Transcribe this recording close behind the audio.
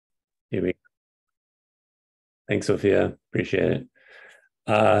Here we go. Thanks, Sophia. Appreciate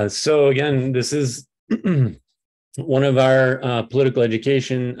it. So again, this is one of our political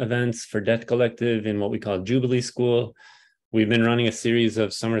education events for Debt Collective in what we call Jubilee School. We've been running a series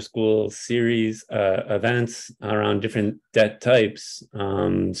of summer school series events around different debt types.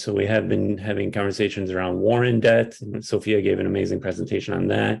 So we have been having conversations around war and debt. Sophia gave an amazing presentation on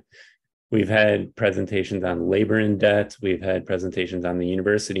that. We've had presentations on labor and debt. We've had presentations on the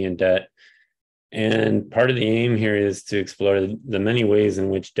university and debt. And part of the aim here is to explore the many ways in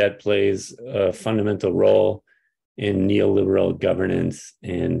which debt plays a fundamental role in neoliberal governance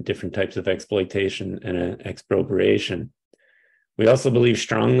and different types of exploitation and expropriation. We also believe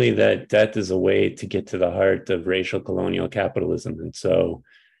strongly that debt is a way to get to the heart of racial colonial capitalism. And so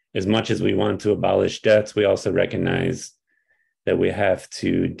as much as we want to abolish debts, we also recognize that we have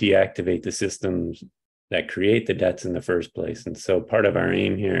to deactivate the systems that create the debts in the first place. And so part of our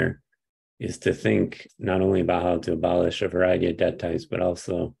aim here is to think not only about how to abolish a variety of debt types, but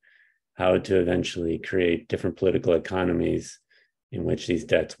also how to eventually create different political economies in which these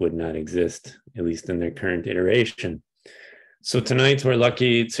debts would not exist, at least in their current iteration. So tonight we're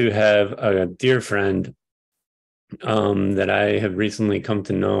lucky to have a dear friend that I have recently come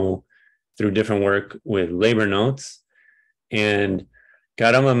to know through different work with labor notes. And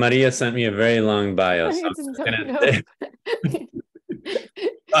Caramba, Maria sent me a very long bio. So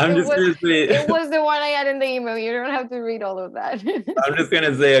I'm just going to say it was the one I had in the email. You don't have to read all of that. I'm just going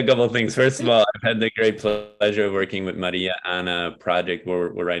to say a couple of things. First of all, I've had the great pleasure of working with Maria on a project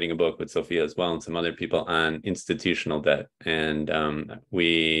where we're writing a book with Sophia as well and some other people on institutional debt. And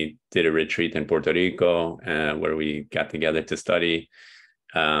we did a retreat in Puerto Rico where we got together to study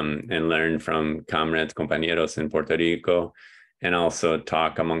and learn from comrades, compañeros in Puerto Rico, and also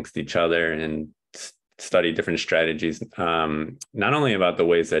talk amongst each other and study different strategies, not only about the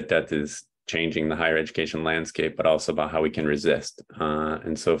ways that debt is changing the higher education landscape, but also about how we can resist.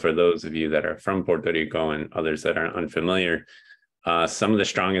 And so for those of you that are from Puerto Rico and others that are unfamiliar, some of the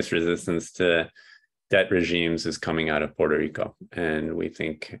strongest resistance to debt regimes is coming out of Puerto Rico. And we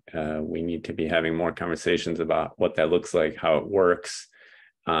think we need to be having more conversations about what that looks like, how it works,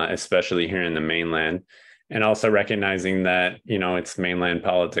 especially here in the mainland. And also recognizing that, it's mainland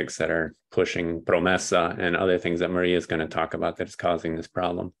politics that are pushing PROMESA and other things that Maria is going to talk about that is causing this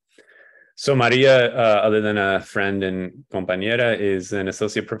problem. So Maria, other than a friend and compañera, is an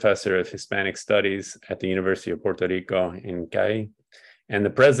associate professor of Hispanic Studies at the University of Puerto Rico in CAI, and the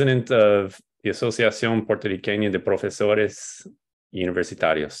president of the Asociación Puertorriqueña de Profesores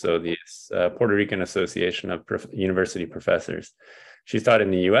Universitarios, so the Puerto Rican Association of University Professors. She's taught in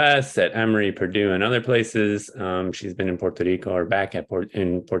the U.S., at Emory, Purdue, and other places. She's been in Puerto Rico or back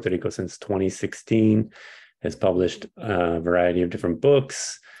in Puerto Rico since 2016, has published a variety of different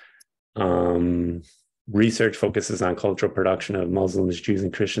books. Research focuses on cultural production of Muslims, Jews,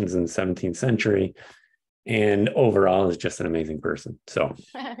 and Christians in the 17th century, and overall is just an amazing person. So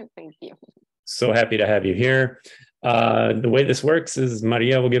thank you. So happy to have you here. The way this works is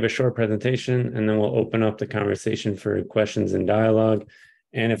Maria will give a short presentation and then we'll open up the conversation for questions and dialogue.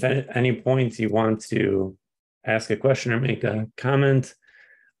 And if at any point you want to ask a question or make a comment,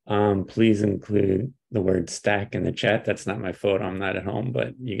 please include the word stack in the chat. That's not my photo, I'm not at home,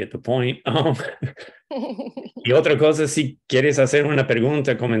 but you get the point. Y otra cosa, si quieres hacer una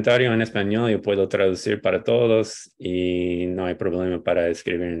pregunta, comentario en español, yo puedo traducir para todos y no hay problema para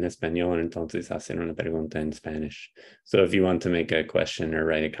escribir en español, entonces hacer una pregunta en Spanish. So if you want to make a question or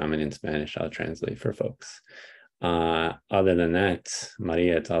write a comment in Spanish, I'll translate for folks. Other than that,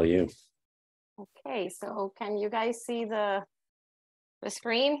 Maria, it's all you. Okay, so can you guys see the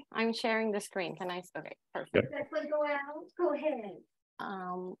screen? I'm sharing the screen. Can I? Okay, perfect. Yep. Go out. Go ahead.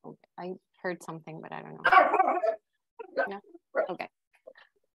 Okay. I heard something, but I don't know. No? Okay.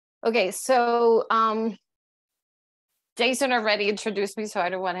 Okay. So Jason already introduced me, so I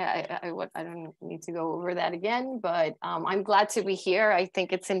don't want to. I don't need to go over that again. But I'm glad to be here. I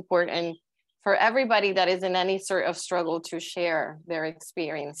think it's important for everybody that is in any sort of struggle to share their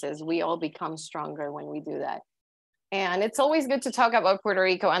experiences. We all become stronger when we do that. And it's always good to talk about Puerto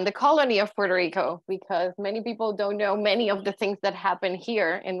Rico and the colony of Puerto Rico, because many people don't know many of the things that happen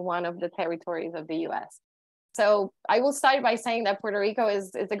here in one of the territories of the US. So I will start by saying that Puerto Rico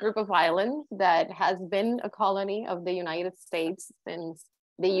is a group of islands that has been a colony of the United States since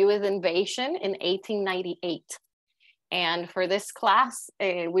the US invasion in 1898. And for this class,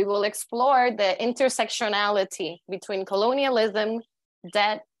 we will explore the intersectionality between colonialism,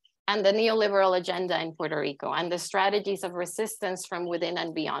 debt, and the neoliberal agenda in Puerto Rico, and the strategies of resistance from within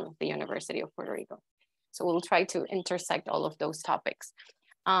and beyond the University of Puerto Rico. So we'll try to intersect all of those topics.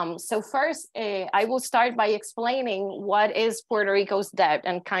 So first, I will start by explaining what is Puerto Rico's debt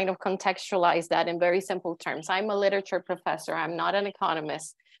and kind of contextualize that in very simple terms. I'm a literature professor. I'm not an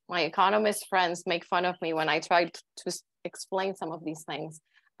economist. My economist friends make fun of me when I try to explain some of these things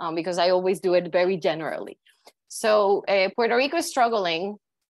because I always do it very generally. So Puerto Rico is struggling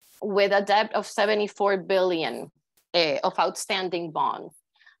with a debt of 74 billion of outstanding bonds.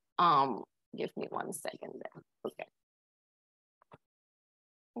 Give me 1 second there. Okay.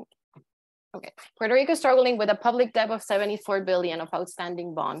 Okay, Puerto Rico is struggling with a public debt of 74 billion of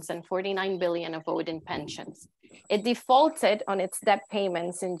outstanding bonds and 49 billion of owed in pensions. It defaulted on its debt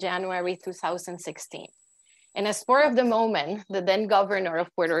payments in January 2016. In a spur of the moment, the then governor of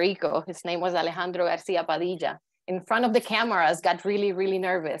Puerto Rico, his name was Alejandro Garcia Padilla, in front of the cameras got really, really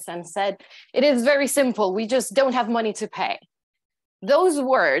nervous and said, "It is very simple, we just don't have money to pay." Those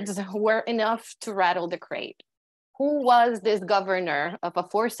words were enough to rattle the crate. Who was this governor of a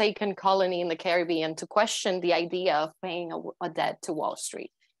forsaken colony in the Caribbean to question the idea of paying a debt to Wall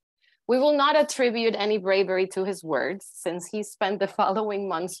Street? We will not attribute any bravery to his words, since he spent the following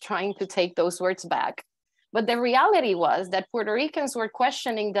months trying to take those words back. But the reality was that Puerto Ricans were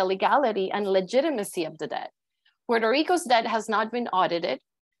questioning the legality and legitimacy of the debt. Puerto Rico's debt has not been audited.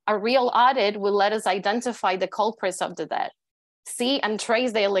 A real audit will let us identify the culprits of the debt, see and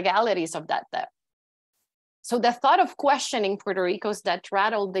trace the illegalities of that debt. So the thought of questioning Puerto Rico's debt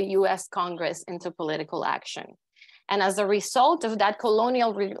rattled the US Congress into political action. And as a result of that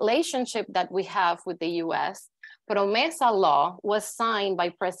colonial relationship that we have with the US, PROMESA law was signed by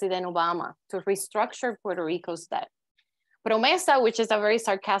President Obama to restructure Puerto Rico's debt. PROMESA, which is a very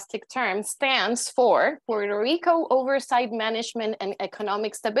sarcastic term, stands for Puerto Rico Oversight Management and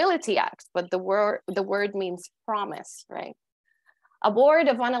Economic Stability Act, but the word means promise, right? A board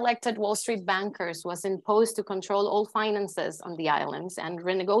of unelected Wall Street bankers was imposed to control all finances on the islands and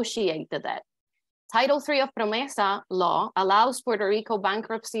renegotiate the debt. Title III of PROMESA law allows Puerto Rico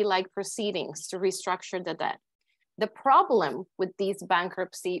bankruptcy-like proceedings to restructure the debt. The problem with these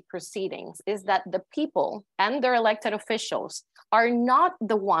bankruptcy proceedings is that the people and their elected officials are not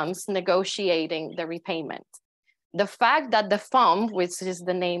the ones negotiating the repayment. The fact that the FOMB, which is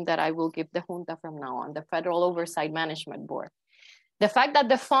the name that I will give the junta from now on, the Federal Oversight Management Board, the fact that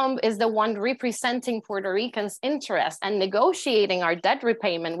the FOMB is the one representing Puerto Ricans' interests and negotiating our debt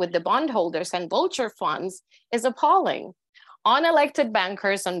repayment with the bondholders and vulture funds is appalling. Unelected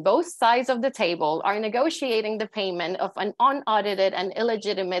bankers on both sides of the table are negotiating the payment of an unaudited and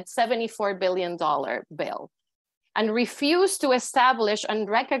illegitimate $74 billion bill and refuse to establish and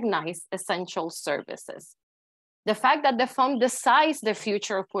recognize essential services. The fact that the FOMB decides the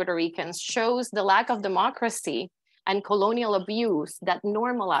future of Puerto Ricans shows the lack of democracy and colonial abuse that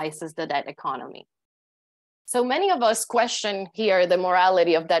normalizes the debt economy. So many of us question here the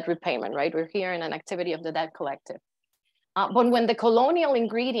morality of debt repayment, right? We're here in an activity of the debt collective. But when the colonial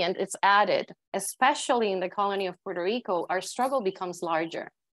ingredient is added, especially in the colony of Puerto Rico, our struggle becomes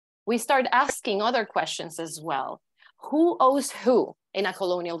larger. We start asking other questions as well. Who owes who in a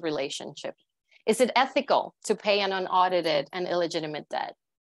colonial relationship? Is it ethical to pay an unaudited and illegitimate debt?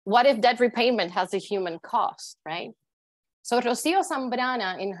 What if debt repayment has a human cost, right? So Rocio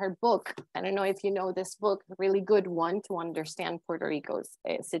Zambrana in her book, I don't know if you know this book, a really good one to understand Puerto Rico's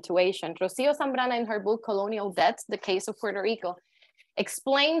situation. Rocio Zambrana in her book, Colonial Debts, The Case of Puerto Rico,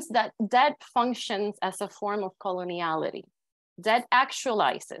 explains that debt functions as a form of coloniality. Debt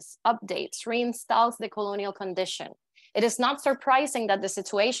actualizes, updates, reinstalls the colonial condition. It is not surprising that the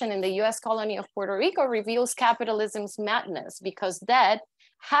situation in the US colony of Puerto Rico reveals capitalism's madness because debt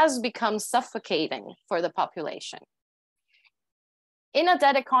has become suffocating for the population. In a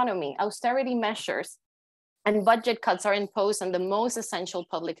debt economy, austerity measures and budget cuts are imposed on the most essential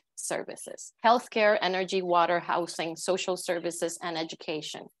public services: healthcare, energy, water, housing, social services, and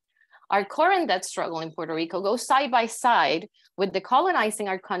education. Our current debt struggle in Puerto Rico goes side by side with decolonizing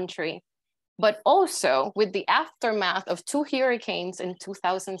our country, but also with the aftermath of 2 hurricanes in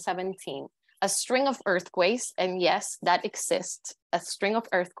 2017, a string of earthquakes, and yes, that exists, a string of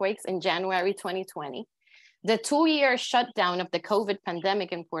earthquakes in January 2020, the 2-year shutdown of the COVID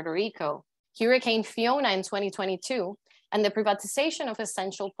pandemic in Puerto Rico, Hurricane Fiona in 2022, and the privatization of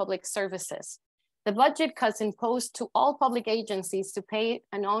essential public services. The budget cuts imposed to all public agencies to pay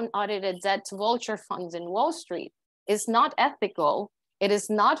an unaudited debt to vulture funds in Wall Street is not ethical, it is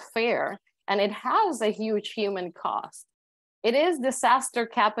not fair, and it has a huge human cost. It is disaster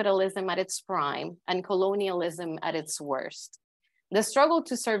capitalism at its prime and colonialism at its worst. The struggle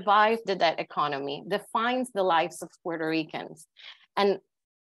to survive the debt economy defines the lives of Puerto Ricans. And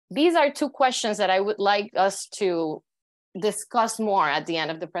these are 2 questions that I would like us to discuss more at the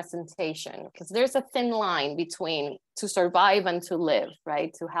end of the presentation, because there's a thin line between to survive and to live,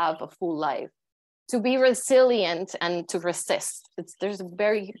 right? To have a full life, to be resilient and to resist. There's a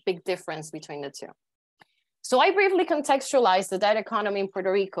very big difference between the two. So I briefly contextualized the debt economy in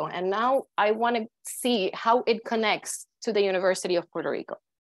Puerto Rico, and now I want to see how it connects to the University of Puerto Rico.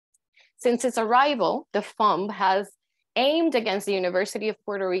 Since its arrival, the FOMB has aimed against the University of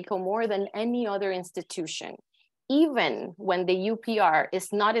Puerto Rico more than any other institution. Even when the UPR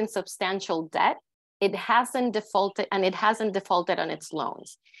is not in substantial debt, it hasn't defaulted, and it hasn't defaulted on its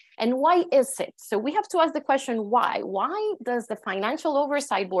loans. And why is it? So we have to ask the question, why? Why does the Financial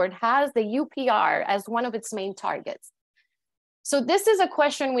Oversight Board has the UPR as one of its main targets? So this is a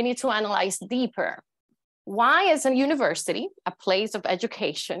question we need to analyze deeper. Why is a university, a place of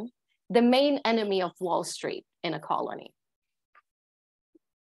education, the main enemy of Wall Street in a colony?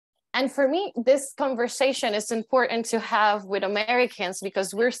 And for me, this conversation is important to have with Americans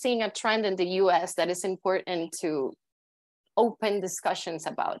because we're seeing a trend in the US that is important to open discussions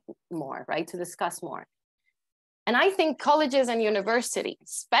about more, right? To discuss more. And I think colleges and universities,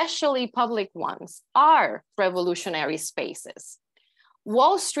 especially public ones, are revolutionary spaces.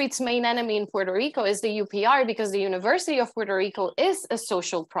 Wall Street's main enemy in Puerto Rico is the UPR because the University of Puerto Rico is a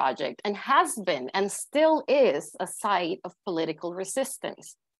social project and has been and still is a site of political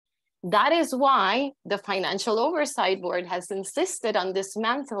resistance. That is why the Financial Oversight Board has insisted on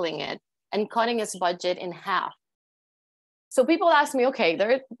dismantling it and cutting its budget in half. So people ask me, okay,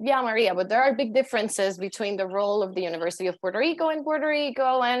 yeah, Maria, but there are big differences between the role of the University of Puerto Rico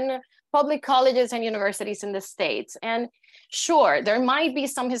and public colleges and universities in the States. And sure, there might be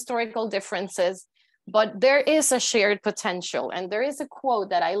some historical differences, but there is a shared potential. And there is a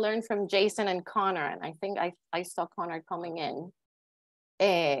quote that I learned from Jason and Connor, and I think I saw Connor coming in.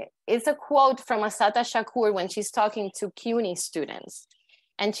 It's a quote from Assata Shakur when she's talking to CUNY students.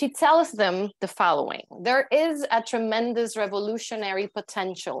 And she tells them the following: there is a tremendous revolutionary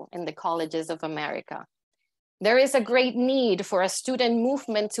potential in the colleges of America. There is a great need for a student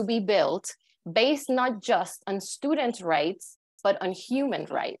movement to be built based not just on student rights, but on human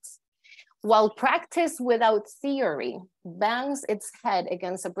rights. While practice without theory bangs its head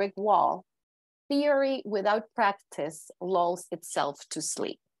against a brick wall, theory without practice lulls itself to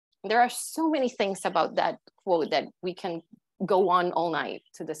sleep. There are so many things about that quote that we can go on all night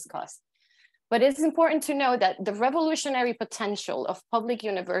to discuss. But it's important to know that the revolutionary potential of public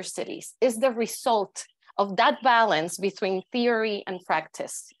universities is the result of that balance between theory and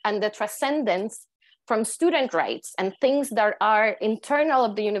practice, and the transcendence from student rights and things that are internal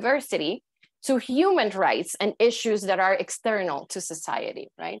of the university to human rights and issues that are external to society,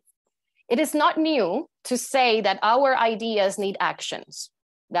 right? It is not new to say that our ideas need actions,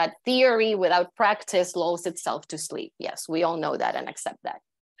 that theory without practice lulls itself to sleep. Yes, we all know that and accept that.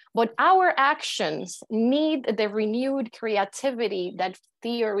 But our actions need the renewed creativity that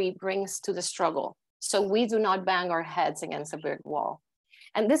theory brings to the struggle, so we do not bang our heads against a brick wall.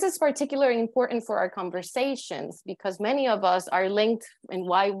 And this is particularly important for our conversations because many of us are linked in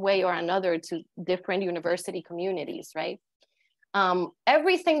one way or another to different university communities, right?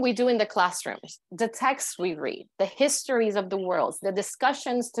 Everything we do in the classrooms, the texts we read, the histories of the world, the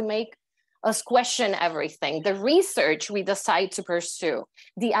discussions to make us question everything, the research we decide to pursue,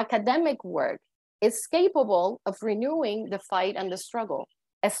 the academic work is capable of renewing the fight and the struggle,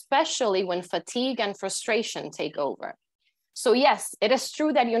 especially when fatigue and frustration take over. So yes, it is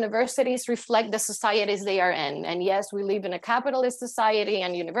true that universities reflect the societies they are in. And yes, we live in a capitalist society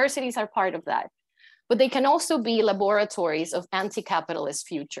and universities are part of that. But they can also be laboratories of anti-capitalist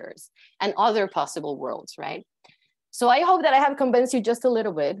futures and other possible worlds, right? So I hope that I have convinced you just a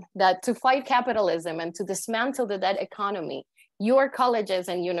little bit that to fight capitalism and to dismantle the debt economy, your colleges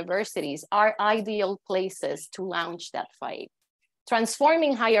and universities are ideal places to launch that fight.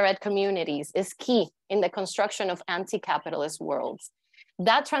 Transforming higher ed communities is key in the construction of anti-capitalist worlds.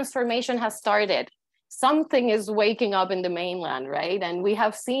 That transformation has started. Something is waking up in the mainland, right? And we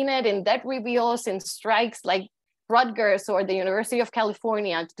have seen it in debt reveals, in strikes like Rutgers or the University of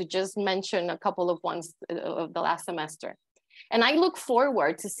California, to just mention a couple of ones of the last semester. And I look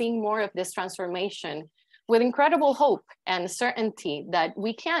forward to seeing more of this transformation with incredible hope and certainty that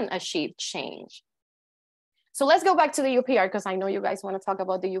we can achieve change. So let's go back to the UPR, because I know you guys want to talk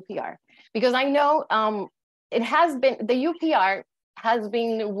about the UPR, because I know the UPR has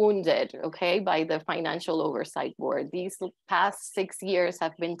been wounded, okay, by the Financial Oversight Board. These past 6 years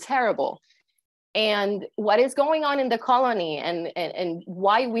have been terrible. And what is going on in the colony and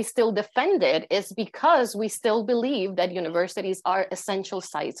why we still defend it is because we still believe that universities are essential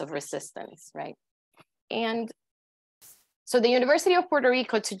sites of resistance, right? And So the University of Puerto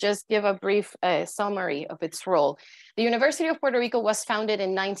Rico, to just give a brief summary of its role, the University of Puerto Rico was founded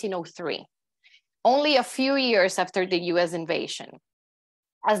in 1903, only a few years after the US invasion.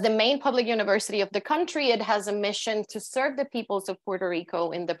 As the main public university of the country, it has a mission to serve the peoples of Puerto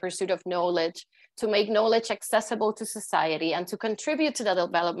Rico in the pursuit of knowledge, to make knowledge accessible to society, and to contribute to the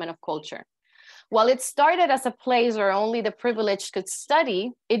development of culture. While it started as a place where only the privileged could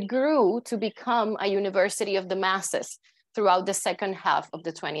study, it grew to become a university of the masses throughout the second half of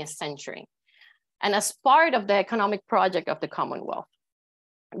the 20th century, and as part of the economic project of the Commonwealth.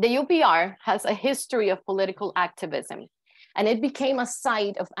 The UPR has a history of political activism, and it became a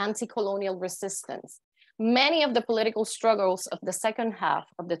site of anti-colonial resistance. Many of the political struggles of the second half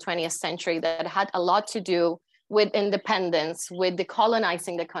of the 20th century that had a lot to do with independence, with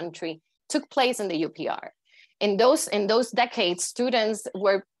decolonizing the country, took place in the UPR. In those decades, students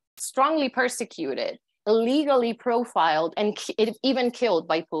were strongly persecuted, illegally profiled, and even killed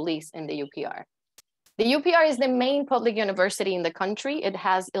by police in the UPR. The UPR is the main public university in the country. It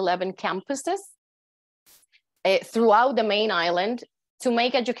has 11 campuses throughout the main island to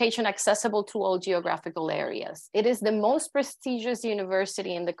make education accessible to all geographical areas. It is the most prestigious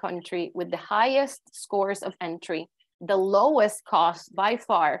university in the country with the highest scores of entry, the lowest cost by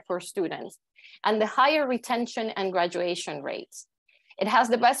far for students, and the higher retention and graduation rates. It has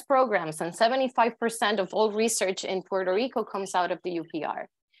the best programs, and 75% of all research in Puerto Rico comes out of the UPR.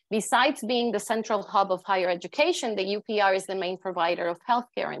 Besides being the central hub of higher education, the UPR is the main provider of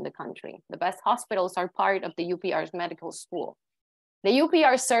healthcare in the country. The best hospitals are part of the UPR's medical school. The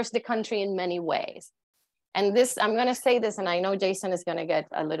UPR serves the country in many ways. And this, I'm gonna say this, and I know Jason is gonna get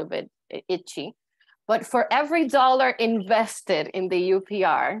a little bit itchy, but for every dollar invested in the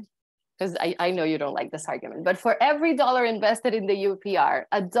UPR, because I know you don't like this argument, but for every dollar invested in the UPR,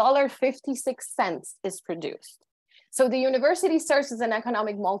 $1.56 is produced. So the university serves as an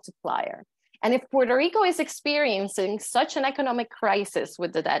economic multiplier. And if Puerto Rico is experiencing such an economic crisis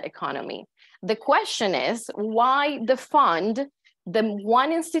with the debt economy, the question is why defund the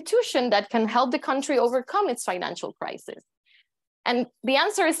one institution that can help the country overcome its financial crisis? And the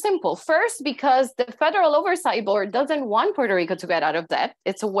answer is simple. First, because the Federal Oversight Board doesn't want Puerto Rico to get out of debt.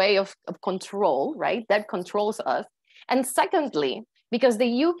 It's a way of control, right? Debt controls us. And secondly, because the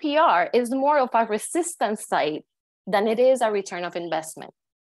UPR is more of a resistance site than it is a return of investment.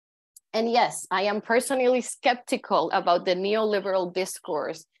 And yes, I am personally skeptical about the neoliberal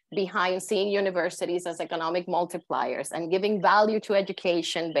discourse behind seeing universities as economic multipliers and giving value to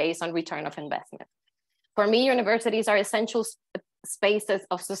education based on return of investment. For me, universities are essential spaces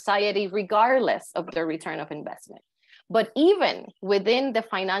of society regardless of their return of investment. But even within the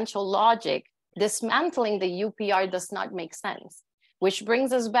financial logic, dismantling the UPR does not make sense, which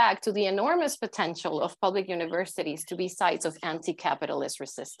brings us back to the enormous potential of public universities to be sites of anti-capitalist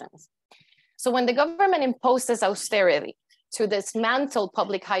resistance. So when the government imposes austerity to dismantle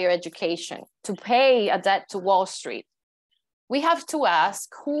public higher education, to pay a debt to Wall Street, we have to ask,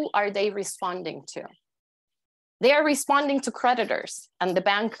 who are they responding to? They are responding to creditors and the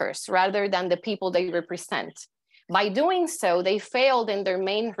bankers rather than the people they represent. By doing so, they failed in their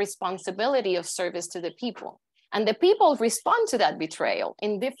main responsibility of service to the people. And the people respond to that betrayal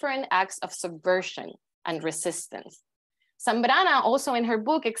in different acts of subversion and resistance. Zambrana also in her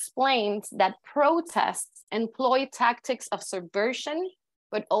book explains that protests employ tactics of subversion,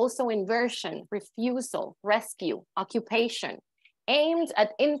 but also inversion, refusal, rescue, occupation, aimed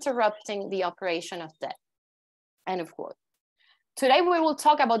at interrupting the operation of debt. End of quote. Today, we will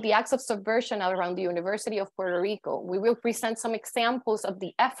talk about the acts of subversion around the University of Puerto Rico. We will present some examples of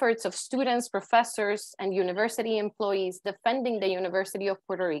the efforts of students, professors, and university employees defending the University of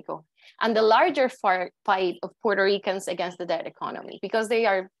Puerto Rico and the larger fight of Puerto Ricans against the debt economy, because they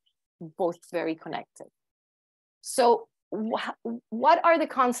are both very connected. So what are the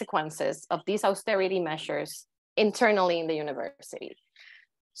consequences of these austerity measures internally in the university?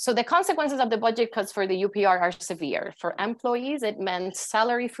 So the consequences of the budget cuts for the UPR are severe. For employees, it meant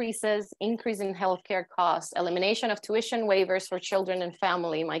salary freezes, increase in healthcare costs, elimination of tuition waivers for children and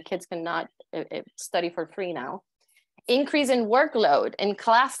family. My kids cannot study for free now. Increase in workload in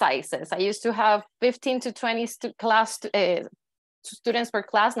class sizes. I used to have 15 to 20 students per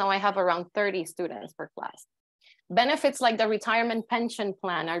class. Now I have around 30 students per class. Benefits like the retirement pension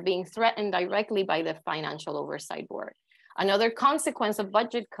plan are being threatened directly by the Financial Oversight Board. Another consequence of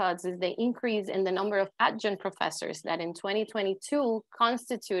budget cuts is the increase in the number of adjunct professors that in 2022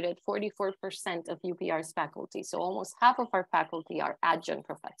 constituted 44% of UPR's faculty. So almost half of our faculty are adjunct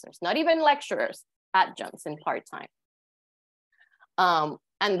professors, not even lecturers, adjuncts in part-time.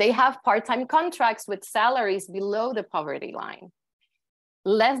 And they have part-time contracts with salaries below the poverty line,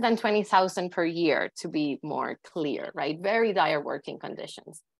 less than 20,000 per year, to be more clear, right? Very dire working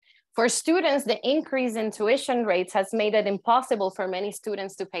conditions. For students, the increase in tuition rates has made it impossible for many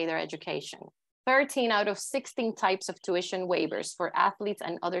students to pay their education. 13 out of 16 types of tuition waivers for athletes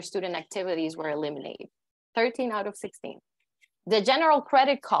and other student activities were eliminated. 13 out of 16. The general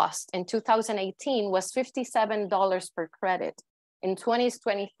credit cost in 2018 was $57 per credit. In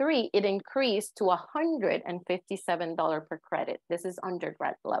 2023, it increased to $157 per credit. This is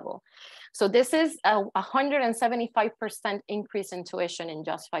undergrad level. So this is a 175% increase in tuition in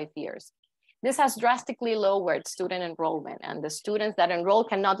just 5 years. This has drastically lowered student enrollment, and the students that enroll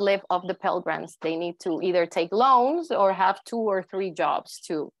cannot live off the Pell Grants. They need to either take loans or have 2 or 3 jobs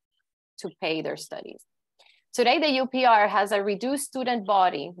to pay their studies. Today, the UPR has a reduced student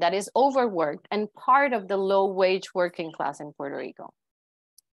body that is overworked and part of the low-wage working class in Puerto Rico.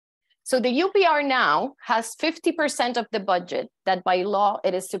 So the UPR now has 50% of the budget that by law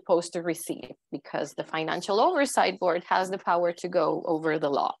it is supposed to receive, because the Financial Oversight Board has the power to go over the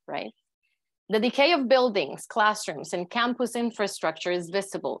law, right? The decay of buildings, classrooms, and campus infrastructure is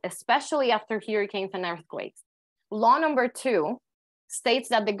visible, especially after hurricanes and earthquakes. Law number 2 states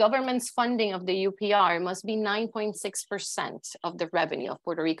that the government's funding of the UPR must be 9.6% of the revenue, of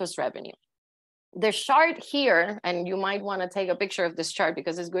Puerto Rico's revenue. The chart here, and you might want to take a picture of this chart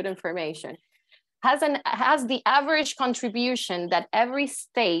because it's good information, has the average contribution that every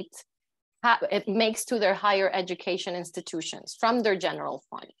state it makes to their higher education institutions from their general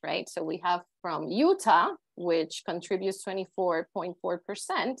fund, right? So we have from Utah, which contributes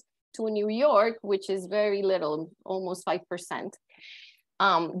 24.4%, to New York, which is very little, almost 5%.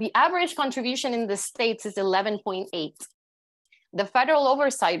 The average contribution in the states is 11.8. The Federal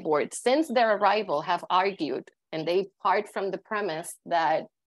Oversight Board, since their arrival, have argued, and they part from the premise that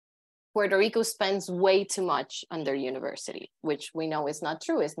Puerto Rico spends way too much on their university, which we know is not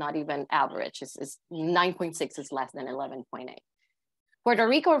true. It's not even average. It's 9.6 is less than 11.8. Puerto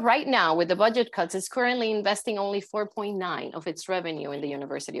Rico right now, with the budget cuts, is currently investing only 4.9 of its revenue in the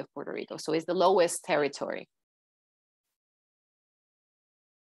University of Puerto Rico. So it's the lowest territory.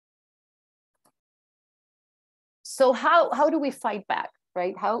 So how do we fight back,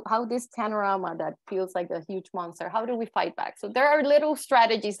 right? How this panorama that feels like a huge monster, how do we fight back? So there are little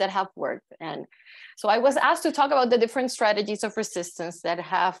strategies that have worked. And so I was asked to talk about the different strategies of resistance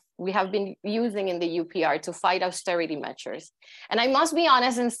that we have been using in the UPR to fight austerity measures. And I must be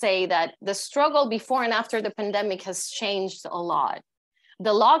honest and say that the struggle before and after the pandemic has changed a lot.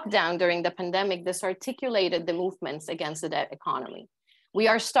 The lockdown during the pandemic disarticulated the movements against the debt economy. We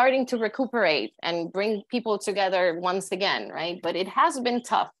are starting to recuperate and bring people together once again, right? But it has been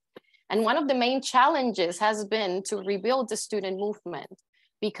tough. And one of the main challenges has been to rebuild the student movement,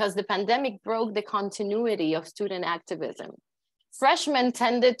 because the pandemic broke the continuity of student activism. Freshmen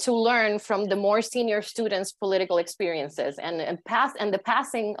tended to learn from the more senior students' political experiences, and the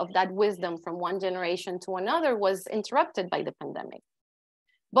passing of that wisdom from one generation to another was interrupted by the pandemic.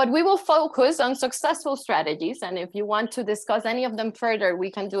 But we will focus on successful strategies. And if you want to discuss any of them further,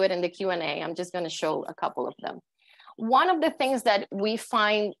 we can do it in the Q&A. I'm just going to show a couple of them. One of the things that we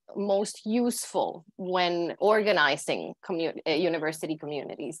find most useful when organizing university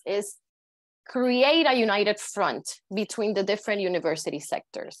communities is create a united front between the different university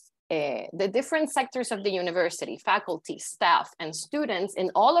sectors. The different sectors of the university, faculty, staff, and students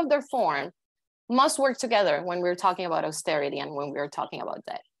in all of their form must work together when we're talking about austerity and when we're talking about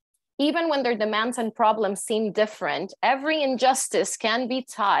debt. Even when their demands and problems seem different, every injustice can be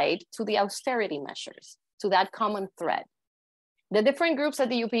tied to the austerity measures, to that common thread. The different groups at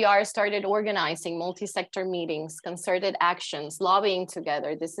the UPR started organizing multi-sector meetings, concerted actions, lobbying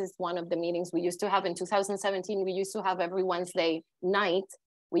together. This is one of the meetings we used to have in 2017. We used to have every Wednesday night.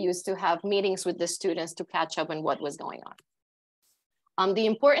 We used to have meetings with the students to catch up on what was going on. The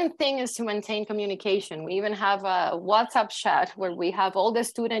important thing is to maintain communication. We even have a WhatsApp chat where we have all the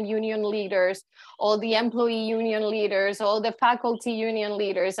student union leaders, all the employee union leaders, all the faculty union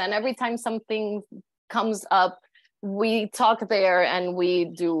leaders. And every time something comes up, we talk there and we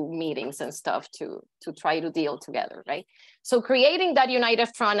do meetings and stuff to try to deal together, right? So creating that united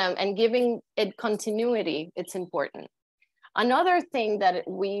front and giving it continuity, it's important. Another thing that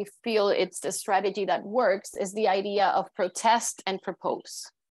we feel it's the strategy that works is the idea of protest and propose,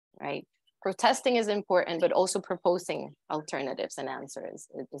 right? Protesting is important, but also proposing alternatives and answers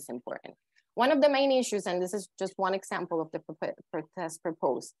is important. One of the main issues, and this is just one example of the protest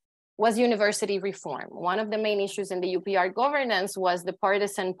propose, was university reform. One of the main issues in the UPR governance was the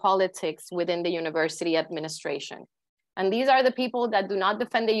partisan politics within the university administration. And these are the people that do not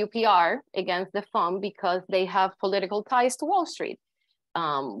defend the UPR against the FOMB because they have political ties to Wall Street.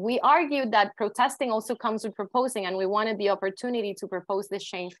 We argued that protesting also comes with proposing, and we wanted the opportunity to propose this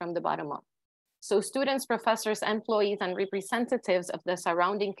change from the bottom up. So students, professors, employees, and representatives of the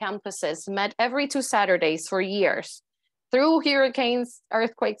surrounding campuses met every 2 Saturdays for years through hurricanes,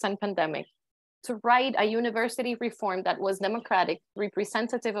 earthquakes, and pandemic to write a university reform that was democratic,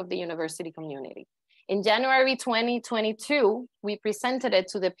 representative of the university community. In January 2022, we presented it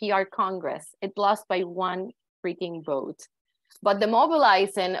to the PR Congress. It lost by 1 freaking vote. But the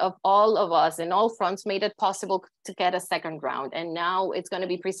mobilizing of all of us in all fronts made it possible to get a second round. And now it's going to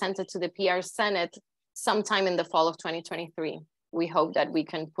be presented to the PR Senate sometime in the fall of 2023. We hope that we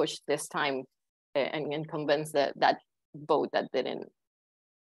can push this time and convince that vote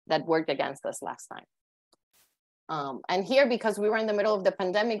that worked against us last time. And here, because we were in the middle of the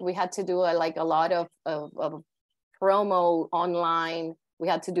pandemic, we had to do a lot of promo online. We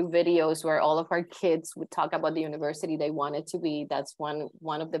had to do videos where all of our kids would talk about the university they wanted to be. That's one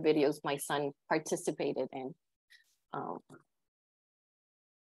of the videos my son participated in.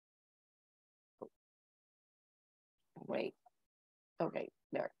 Wait, okay,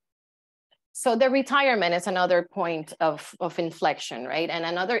 there. So the retirement is another point of inflection, right? And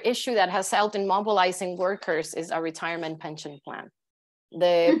another issue that has helped in mobilizing workers is our retirement pension plan.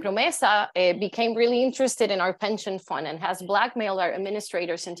 The PROMESA became really interested in our pension fund and has blackmailed our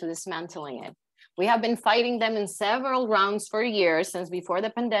administrators into dismantling it. We have been fighting them in several rounds for years, since before the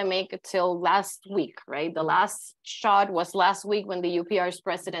pandemic till last week, right? The last shot was last week when the UPR's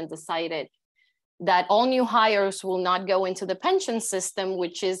president decided that all new hires will not go into the pension system,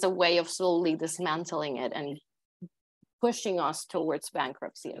 which is a way of slowly dismantling it and pushing us towards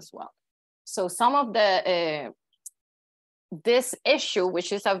bankruptcy as well. So some of the this issue,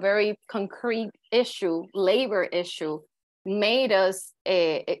 which is a very concrete issue, labor issue, made us,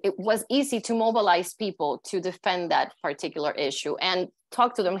 it was easy to mobilize people to defend that particular issue and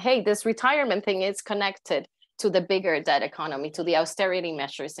talk to them, hey, this retirement thing is connected to the bigger debt economy, to the austerity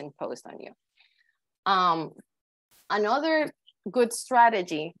measures imposed on you. Another good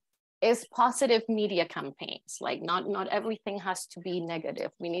strategy is positive media campaigns. Like not everything has to be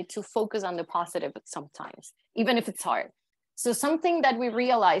negative. We need to focus on the positive sometimes, even if it's hard. So something that we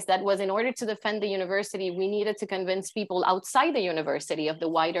realized that was, in order to defend the university, we needed to convince people outside the university of the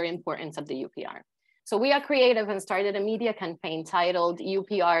wider importance of the UPR. So we are creative and started a media campaign titled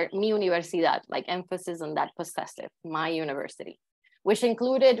UPR Mi Universidad, like emphasis on that possessive, my university, which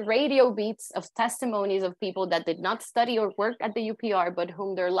included radio beats of testimonies of people that did not study or work at the UPR, but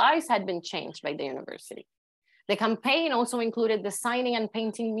whom their lives had been changed by the university. The campaign also included designing and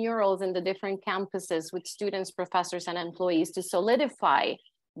painting murals in the different campuses with students, professors, and employees to solidify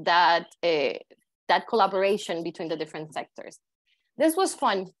that, that collaboration between the different sectors. This was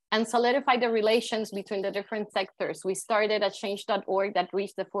fun and solidified the relations between the different sectors. We started a change.org that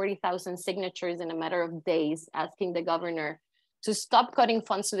reached the 40,000 signatures in a matter of days, asking the governor to stop cutting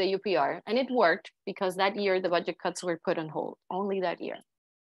funds to the UPR. And it worked, because that year the budget cuts were put on hold, only that year.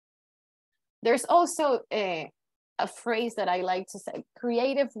 There's also a phrase that I like to say,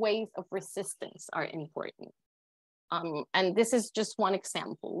 creative ways of resistance are important. And this is just one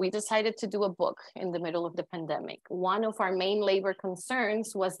example. We decided to do a book in the middle of the pandemic. One of our main labor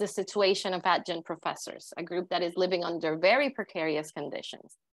concerns was the situation of adjunct professors, a group that is living under very precarious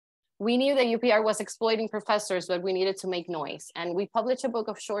conditions. We knew that UPR was exploiting professors, but we needed to make noise. And we published a book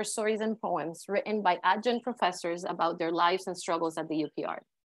of short stories and poems written by adjunct professors about their lives and struggles at the UPR.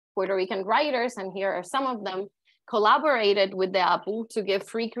 Puerto Rican writers, and here are some of them, collaborated with the APU to give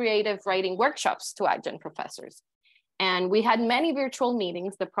free creative writing workshops to adjunct professors. And we had many virtual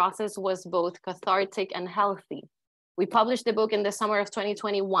meetings. The process was both cathartic and healthy. We published the book in the summer of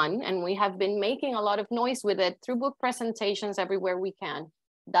 2021, and we have been making a lot of noise with it through book presentations everywhere we can.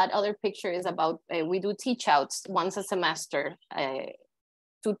 That other picture is about, we do teach outs once a semester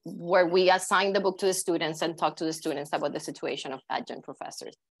where we assign the book to the students and talk to the students about the situation of adjunct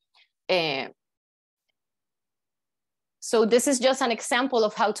professors. So this is just an example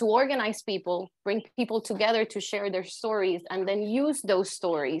of how to organize people, bring people together to share their stories, and then use those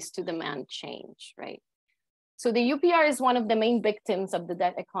stories to demand change, right? So the UPR is one of the main victims of the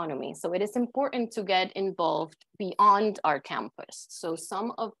debt economy. So it is important to get involved beyond our campus. So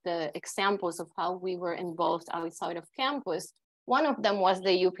some of the examples of how we were involved outside of campus, one of them was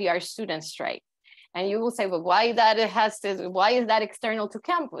the UPR student strike. And you will say, well, why is that external to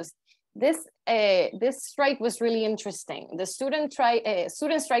campus? This strike was really interesting. The student strikes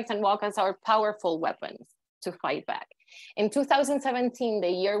and walkouts are powerful weapons to fight back. In 2017, the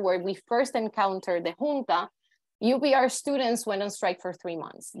year where we first encountered the junta, UPR students went on strike for 3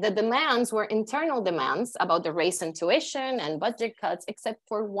 months. The demands were internal demands about the raise in tuition and budget cuts, except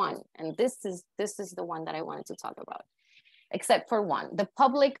for one. And this is the one that I wanted to talk about. Except for one, the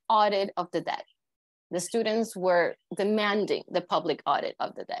public audit of the debt. The students were demanding the public audit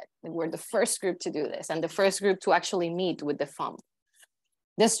of the debt. They were the first group to do this and the first group to actually meet with the FOMB.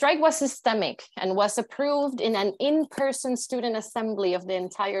 The strike was systemic and was approved in an in-person student assembly of the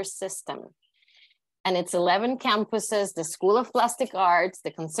entire system. And its 11 campuses, the School of Plastic Arts,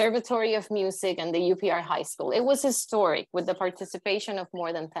 the Conservatory of Music, and the UPR High School. It was historic with the participation of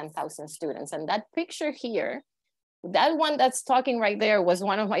more than 10,000 students. And that picture here, that one that's talking right there was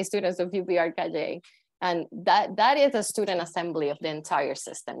one of my students of UPR Calle. And that is a student assembly of the entire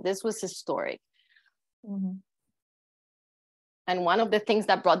system. This was historic. Mm-hmm. And one of the things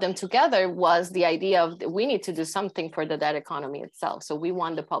that brought them together was the idea of we need to do something for the debt economy itself. So we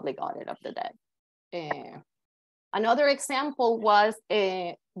want the public audit of the debt. Another example was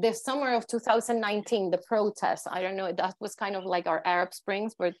the summer of 2019, the protests. I don't know, that was kind of like our Arab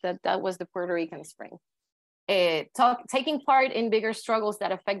Springs, but that was the Puerto Rican Spring. Taking part in bigger struggles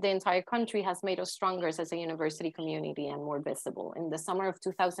that affect the entire country has made us stronger as a university community and more visible. In the summer of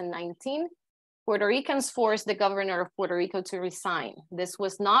 2019, Puerto Ricans forced the governor of Puerto Rico to resign. This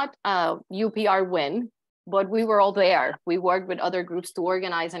was not a UPR win, but we were all there. We worked with other groups to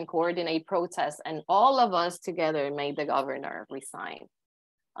organize and coordinate protests, and all of us together made the governor resign.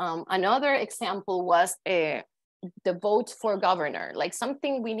 Another example was the vote for governor, like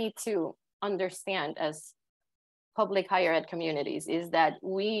something we need to understand as public higher ed communities is that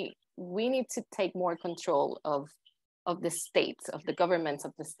we need to take more control of the states, of the governments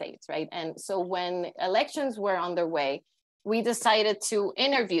of the states, right? And so when elections were underway, we decided to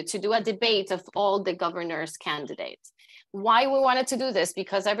interview, to do a debate of all the governor's candidates. Why we wanted to do this?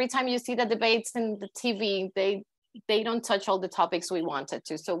 Because every time you see the debates in the TV, they don't touch all the topics we wanted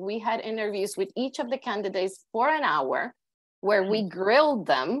to. So we had interviews with each of the candidates for an hour where we grilled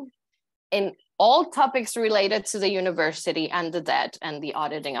them in all topics related to the university and the debt and the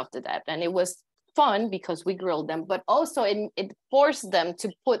auditing of the debt. And it was fun because we grilled them, but also it forced them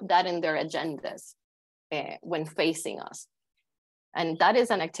to put that in their agendas when facing us. And that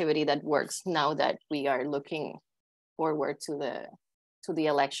is an activity that works now that we are looking forward to the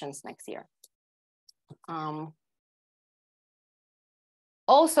elections next year.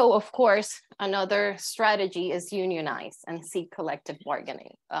 Also, of course, another strategy is unionize and seek collective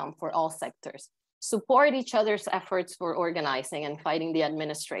bargaining for all sectors. Support each other's efforts for organizing and fighting the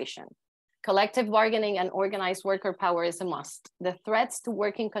administration. Collective bargaining and organized worker power is a must. The threats to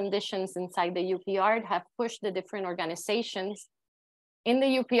working conditions inside the UPR have pushed the different organizations in the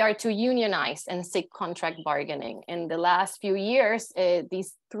UPR to unionize and seek contract bargaining. In the last few years,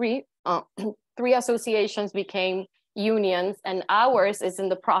 these three associations became unions, and ours is in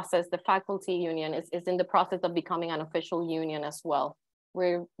the process, the faculty union is in the process of becoming an official union as well.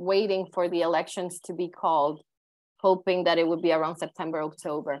 We're waiting for the elections to be called, hoping that it would be around September,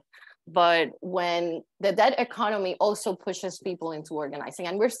 October. But when the debt economy also pushes people into organizing,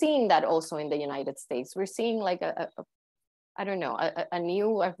 and we're seeing that also in the United States, we're seeing like a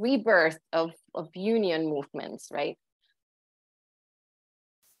rebirth of union movements, right?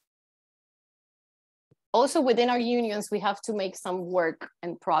 Also within our unions, we have to make some work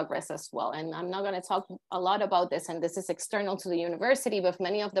and progress as well. And I'm not going to talk a lot about this, and this is external to the university, but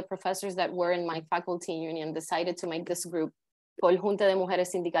many of the professors that were in my faculty union decided to make this group called Junta de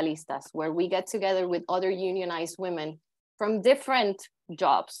Mujeres Sindicalistas, where we get together with other unionized women from different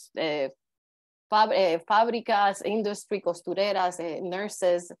jobs, fábricas, industry, costureras,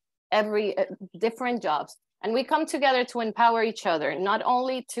 nurses, different jobs. And we come together to empower each other, not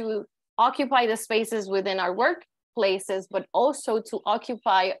only to occupy the spaces within our workplaces, but also to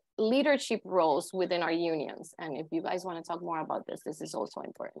occupy leadership roles within our unions. And if you guys want to talk more about this, this is also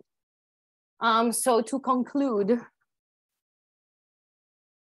important. So to conclude,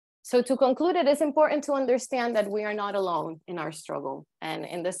 it is important to understand that we are not alone in our struggle. And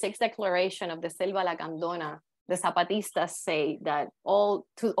in the 6th declaration of the Selva Lacandona, the Zapatistas say that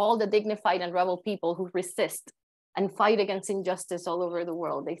to all the dignified and rebel people who resist and fight against injustice all over the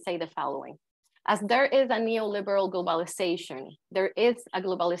world, they say the following: as there is a neoliberal globalization, there is a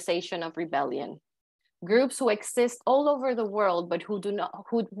globalization of rebellion. Groups who exist all over the world, but who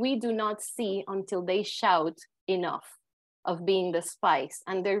we do not see until they shout enough of being despised,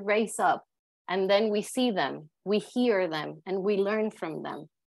 and they raise up, and then we see them, we hear them, and we learn from them.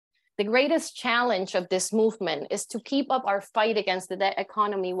 The greatest challenge of this movement is to keep up our fight against the debt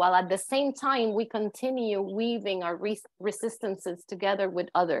economy, while at the same time we continue weaving our resistances together with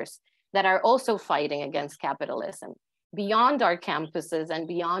others that are also fighting against capitalism beyond our campuses and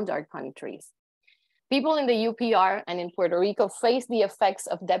beyond our countries. People in the UPR and in Puerto Rico face the effects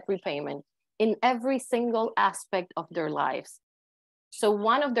of debt repayment in every single aspect of their lives. So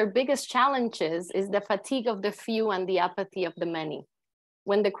one of their biggest challenges is the fatigue of the few and the apathy of the many.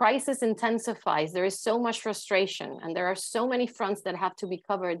 When the crisis intensifies, there is so much frustration and there are so many fronts that have to be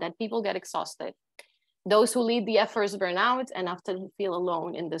covered that people get exhausted. Those who lead the efforts burn out and often feel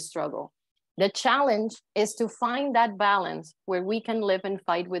alone in the struggle. The challenge is to find that balance where we can live and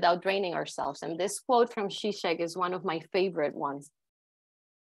fight without draining ourselves. And this quote from Zizek is one of my favorite ones.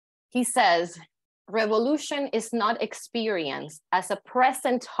 He says, "Revolution is not experienced as a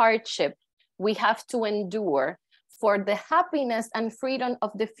present hardship we have to endure for the happiness and freedom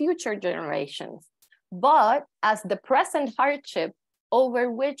of the future generations, but as the present hardship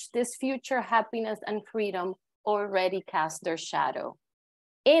over which this future happiness and freedom already cast their shadow.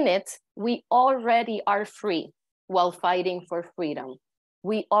 In it, we already are free while fighting for freedom.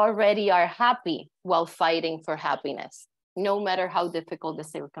 We already are happy while fighting for happiness, no matter how difficult the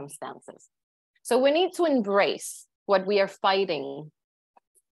circumstances." So we need to embrace what we are fighting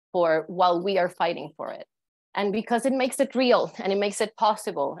for while we are fighting for it. And because it makes it real and it makes it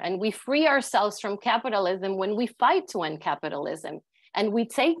possible. And we free ourselves from capitalism when we fight to end capitalism. And we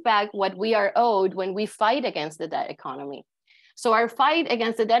take back what we are owed when we fight against the debt economy. So our fight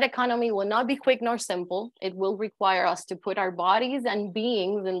against the debt economy will not be quick nor simple. It will require us to put our bodies and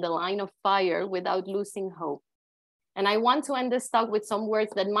beings in the line of fire without losing hope. And I want to end this talk with some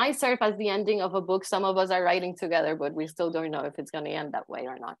words that might serve as the ending of a book some of us are writing together, but we still don't know if it's going to end that way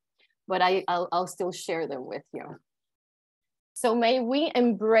or not. But I'll still share them with you. So may we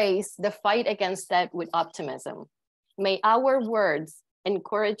embrace the fight against debt with optimism. May our words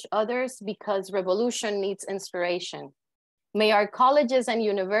encourage others because revolution needs inspiration. May our colleges and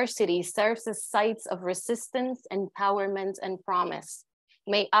universities serve as sites of resistance, empowerment, and promise.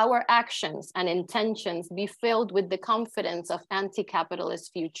 May our actions and intentions be filled with the confidence of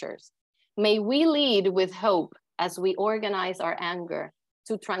anti-capitalist futures. May we lead with hope as we organize our anger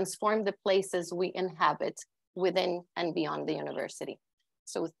to transform the places we inhabit within and beyond the university.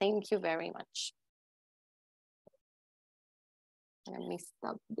 So thank you very much. Let me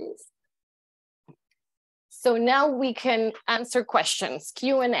stop this. So now we can answer questions,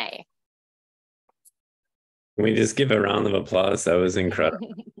 Q&A. Can we just give a round of applause? That was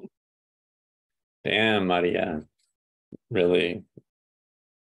incredible. Damn, Maria. Really.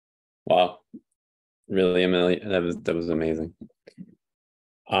 Wow. Really, Amelia. That was amazing.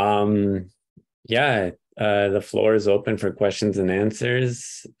 Yeah, the floor is open for questions and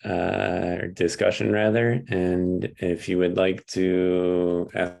answers, or discussion rather. And if you would like to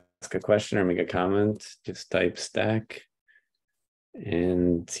ask a question or make a comment, just type stack.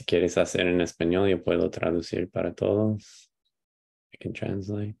 And si quieres hacer en español, yo puedo traducir para todos. I can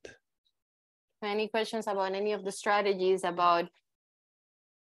translate. Any questions about any of the strategies, about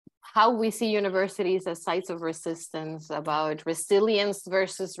how we see universities as sites of resistance, about resilience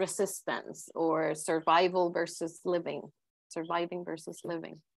versus resistance, or survival versus living, surviving versus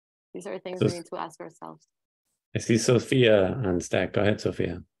living? These are things we need to ask ourselves. I see Sophia on stack. Go ahead,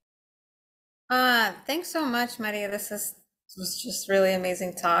 Sophia. Thanks so much, Maria. This was just really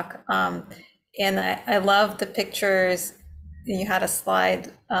amazing talk. And I love the pictures. You had a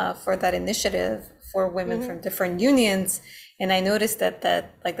slide for that initiative for women from different unions. And I noticed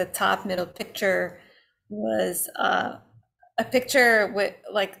that like the top middle picture was a picture with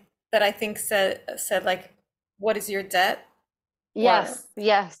like that I think said like, what is your debt? Yes,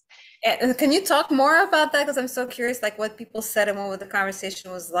 yes. And can you talk more about that? Because I'm so curious, like what people said and what the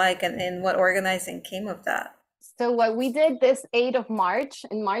conversation was like, and what organizing came of that. So what we did this 8th of March,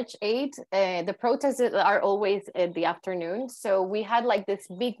 in March 8th, the protests are always in the afternoon. So we had like this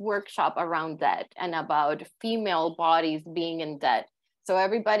big workshop around that and about female bodies being in debt. So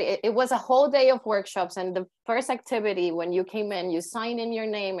everybody, it was a whole day of workshops. And the first activity, when you came in, you sign in your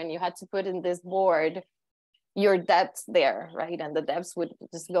name and you had to put in this board your debts there, right? And the debts would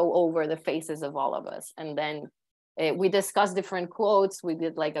just go over the faces of all of us. And then we discussed different quotes. We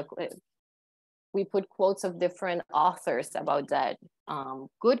did like we put quotes of different authors about that,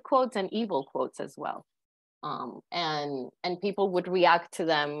 good quotes and evil quotes as well. And people would react to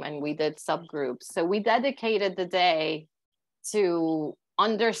them, and we did subgroups. So we dedicated the day to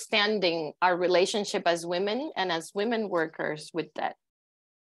understanding our relationship as women and as women workers with debt,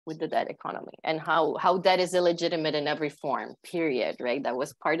 with the debt economy, and how debt is illegitimate in every form, period, right? That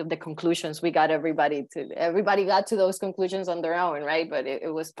was part of the conclusions we got everybody got to those conclusions on their own, right? But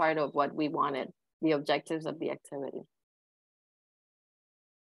it was part of what we wanted, the objectives of the activity.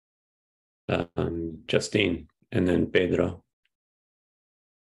 Justine, and then Pedro.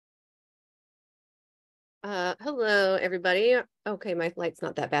 Hello, everybody. Okay, my light's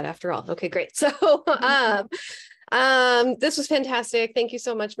not that bad after all. Okay, great. So this was fantastic. Thank you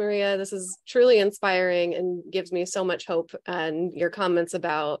so much, Maria. This is truly inspiring and gives me so much hope. And your comments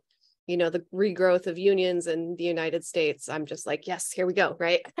about, you know, the regrowth of unions in the United States, I'm just like, yes, here we go,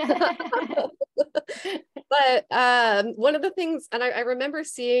 right? But one of the things, and I remember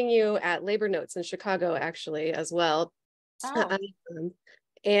seeing you at Labor Notes in Chicago, actually, as well. Oh.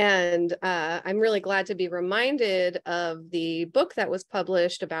 And I'm really glad to be reminded of the book that was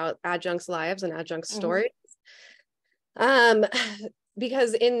published about adjuncts' lives and adjuncts' stories.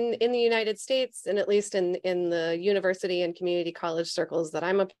 Because in the United States, and at least in the university and community college circles that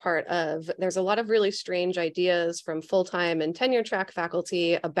I'm a part of, there's a lot of really strange ideas from full-time and tenure track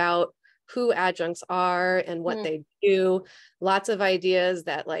faculty about who adjuncts are and what they do. Lots of ideas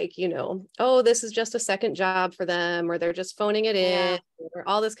that, like, you know, oh, this is just a second job for them, or they're just phoning it in, or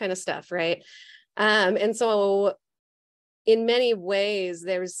all this kind of stuff, right? And so in many ways,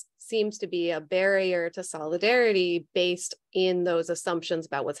 seems to be a barrier to solidarity based in those assumptions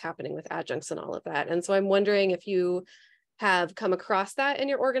about what's happening with adjuncts and all of that. And so I'm wondering if you have come across that in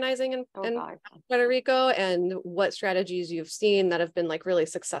your organizing in Puerto Rico, and what strategies you've seen that have been like really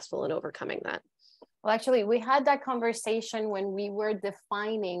successful in overcoming that. Well, actually, we had that conversation when we were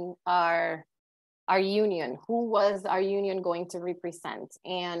defining our union. Who was our union going to represent?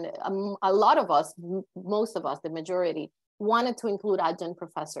 And a lot of us, most of us, the majority, wanted to include adjunct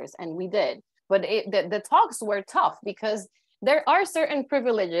professors, and we did. But the talks were tough because there are certain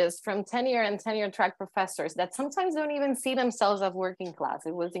privileges from tenure and tenure track professors that sometimes don't even see themselves as working class.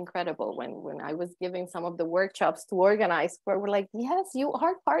 It was incredible when I was giving some of the workshops to organize, where we're like, yes, you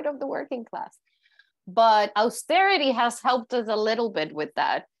are part of the working class. But austerity has helped us a little bit with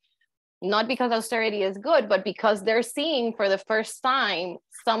that. Not because austerity is good, but because they're seeing for the first time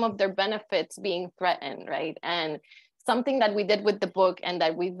some of their benefits being threatened, right? And something that we did with the book, and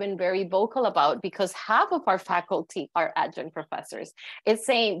that we've been very vocal about, because half of our faculty are adjunct professors, is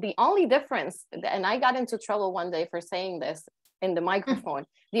saying the only difference, and I got into trouble one day for saying this in the microphone,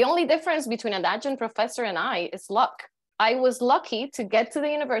 the only difference between an adjunct professor and I is luck. I was lucky to get to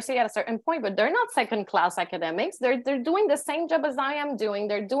the university at a certain point, but they're not second-class academics. They're doing the same job as I am doing.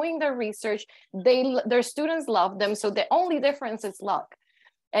 They're doing their research. Their students love them. So the only difference is luck.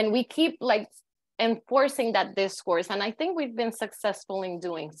 And we keep like enforcing that discourse, and I think we've been successful in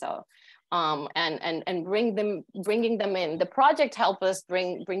doing so, and bringing them in. The project helped us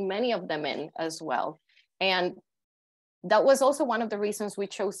bring many of them in as well, and that was also one of the reasons we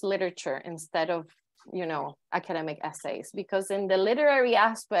chose literature instead of, you know, academic essays, because in the literary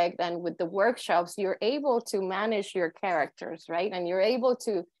aspect and with the workshops, you're able to manage your characters, right? And you're able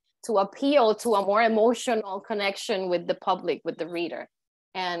to appeal to a more emotional connection with the public, with the reader.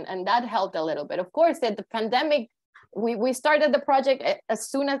 And that helped a little bit. Of course, at the pandemic, we started the project as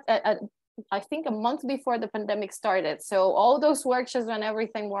soon as, I think a month before the pandemic started. So all those workshops and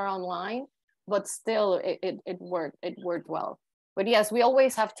everything were online, but still it worked well. But yes, we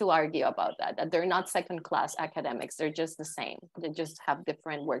always have to argue about that they're not second-class academics. They're just the same. They just have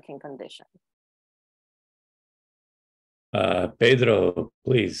different working conditions. Pedro,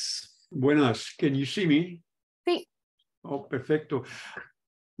 please. Buenas, can you see me? Sí. Oh, perfecto.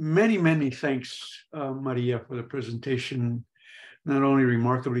 Many thanks, Maria, for the presentation. Not only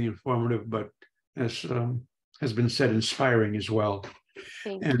remarkably informative, but as has been said, inspiring as well.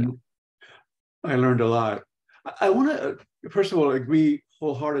 Thank and you. I learned a lot. I want to, first of all, agree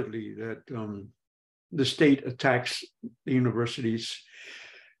wholeheartedly that the state attacks the universities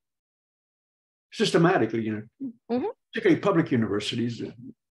systematically, you know, particularly public universities.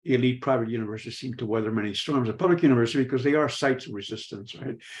 The elite private universities seem to weather many storms. A public university, because they are sites of resistance,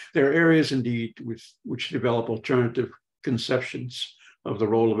 right? There are areas indeed which develop alternative conceptions of the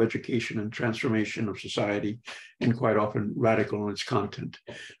role of education and transformation of society, and quite often radical in its content.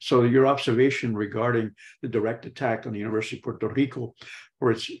 So your observation regarding the direct attack on the University of Puerto Rico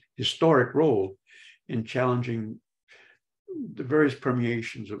for its historic role in challenging the various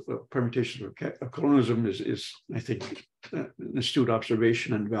permutations of colonialism is, I think, an astute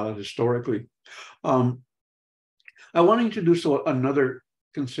observation and valid historically. I want to introduce another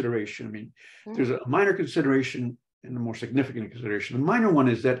consideration. I mean, there's a minor consideration and a more significant consideration. The minor one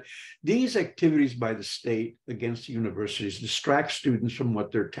is that these activities by the state against the universities distract students from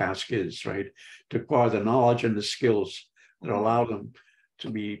what their task is, right? To acquire the knowledge and the skills that allow them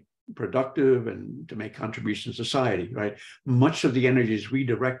to be productive and to make contributions to society, right? Much of the energy is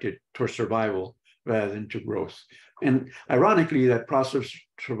redirected towards survival rather than to growth. And ironically, that process of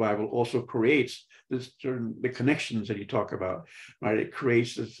survival also creates the connections that you talk about, right? It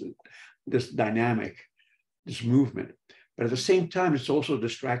creates this dynamic, this movement. But at the same time, it's also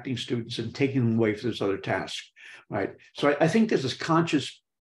distracting students and taking them away from this other task, right? So I think there's this conscious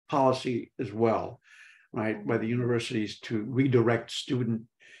policy as well, right, by the universities to redirect student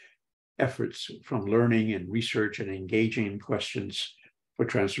efforts from learning and research and engaging in questions for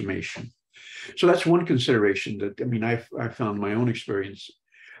transformation. So that's one consideration that, I mean, I found my own experience.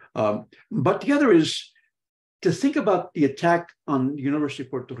 But the other is to think about the attack on the University of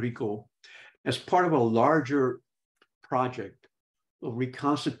Puerto Rico as part of a larger project of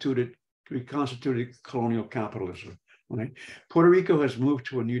reconstituted colonial capitalism. Right? Puerto Rico has moved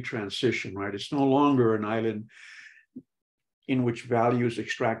to a new transition, right? It's no longer an island in which value is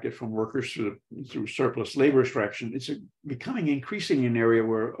extracted from workers through surplus labor extraction. It's becoming increasingly an area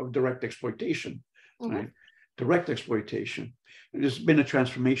of direct exploitation, right? Direct exploitation. There's been a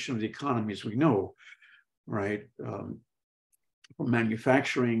transformation of the economy, as we know, right? From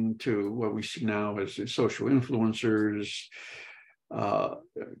manufacturing to what we see now as social influencers,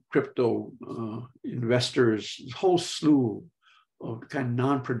 crypto investors, a whole slew of kind of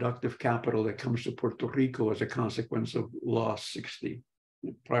non-productive capital that comes to Puerto Rico as a consequence of Law 60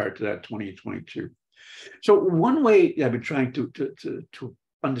 prior to that 2022. So one way I've been trying to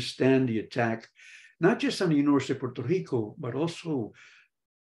understand the attack, not just on the University of Puerto Rico, but also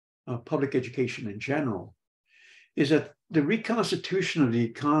public education in general, is that the reconstitution of the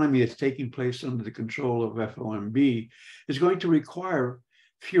economy that's taking place under the control of FOMB is going to require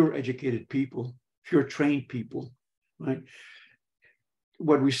fewer educated people, fewer trained people, right?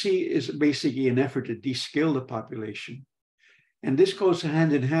 What we see is basically an effort to de-skill the population. And this goes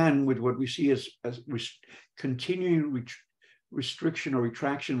hand in hand with what we see as continuing restriction or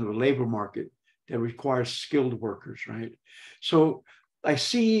retraction of the labor market that requires skilled workers, right? So I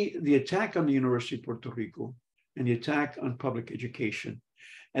see the attack on the University of Puerto Rico and the attack on public education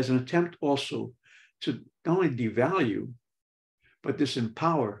as an attempt also to not only devalue, but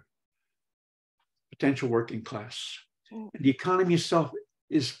disempower potential working class. And the economy itself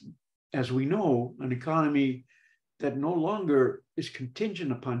is, as we know, an economy that no longer is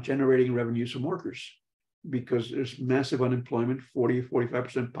contingent upon generating revenues from workers because there's massive unemployment, 40,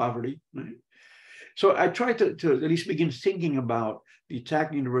 45% poverty, right? So I tried to at least begin thinking about the attack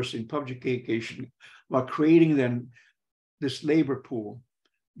on university and public education while creating then this labor pool,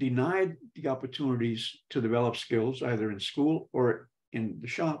 denied the opportunities to develop skills either in school or in the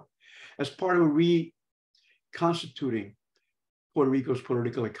shop as part of reconstituting Puerto Rico's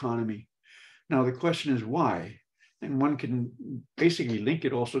political economy. Now, the question is why? And one can basically link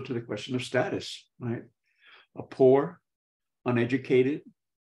it also to the question of status, right? A poor, uneducated,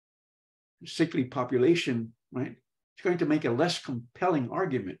 sickly population, right? It's going to make a less compelling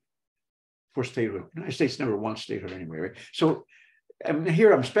argument for statehood. The United States never wants statehood anyway, right? So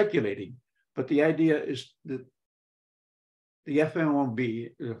here I'm speculating, but the idea is that the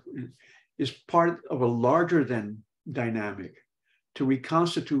FOMB is part of a larger than dynamic to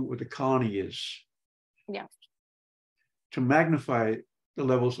reconstitute what the colony is. Yeah. To magnify the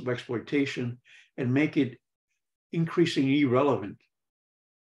levels of exploitation and make it increasingly irrelevant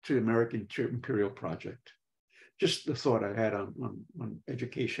to the American imperial project. Just the thought I had on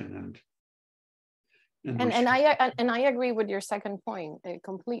education and I agree with your second point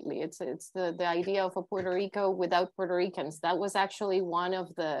completely. It's the idea of a Puerto Rico without Puerto Ricans. That was actually one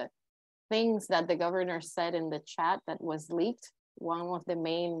of the things that the governor said in the chat that was leaked. One of the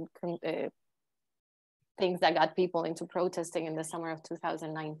main things that got people into protesting in the summer of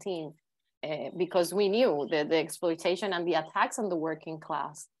 2019, because we knew that the exploitation and the attacks on the working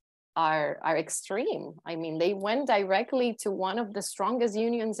class are extreme. I mean, they went directly to one of the strongest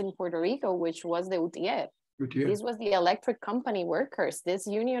unions in Puerto Rico, which was the UTF. This was the electric company workers. This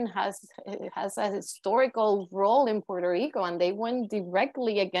union has a historical role in Puerto Rico, and they went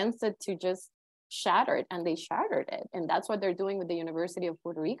directly against it to just shatter it, and they shattered it. And that's what they're doing with the University of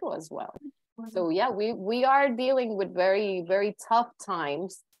Puerto Rico as well. So yeah, we are dealing with very, very tough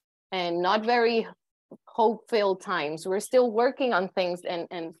times and not very hope-filled times. We're still working on things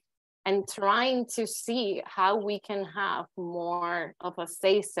and trying to see how we can have more of a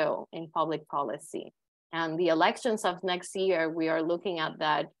say-so in public policy. And the elections of next year, we are looking at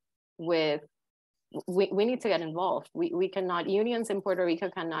that with, we need to get involved. We cannot, unions in Puerto Rico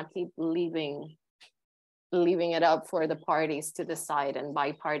cannot keep leaving it up for the parties to decide and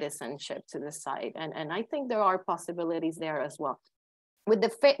bipartisanship to decide. And I think there are possibilities there as well. With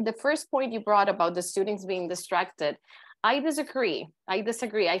the first point you brought about the students being distracted, I disagree.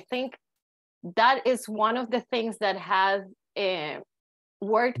 I think that is one of the things that has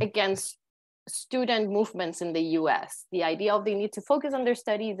worked against student movements in the US. The idea of they need to focus on their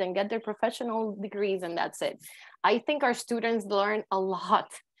studies and get their professional degrees and that's it. I think our students learn a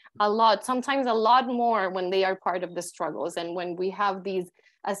lot, sometimes a lot more when they are part of the struggles and when we have these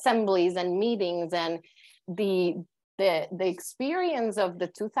assemblies and meetings and the experience of the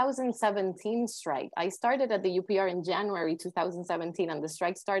 2017 strike. I started at the UPR in January 2017 and the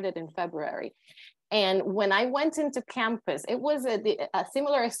strike started in February. And when I went into campus, it was a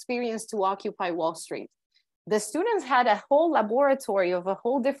similar experience to Occupy Wall Street. The students had a whole laboratory of a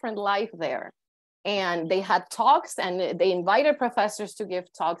whole different life there. And they had talks and they invited professors to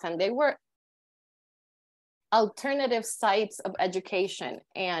give talks and they were alternative sites of education.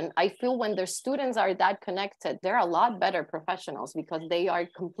 And I feel when their students are that connected, they're a lot better professionals because they are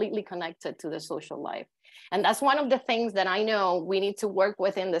completely connected to the social life. And that's one of the things that I know we need to work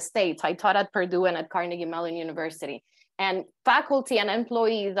with in the States. I taught at Purdue and at Carnegie Mellon University. And faculty and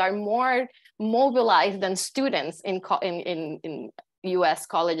employees are more mobilized than students in US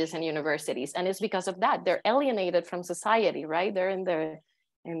colleges and universities. And it's because of that. They're alienated from society, right? They're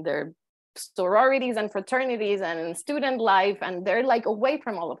in their sororities and fraternities and in student life, and they're like away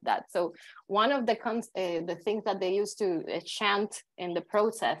from all of that. So one of the things that they used to chant in the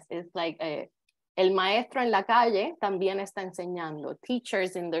protest is like, el maestro en la calle también está enseñando.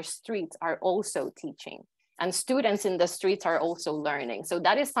 Teachers in their streets are also teaching, and students in the streets are also learning. So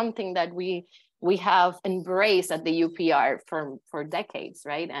that is something that we have embraced at the UPR for decades,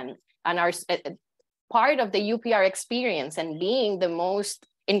 right? And our part of the UPR experience and being the most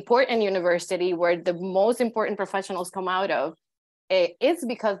important university where the most important professionals come out of, it's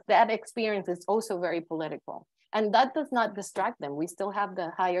because that experience is also very political. And that does not distract them. We still have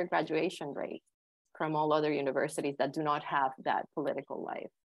the higher graduation rate from all other universities that do not have that political life.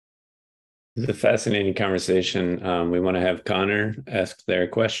 It's a fascinating conversation. We want to have Connor ask their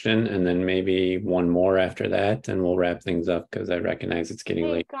question and then maybe one more after that, and we'll wrap things up because I recognize it's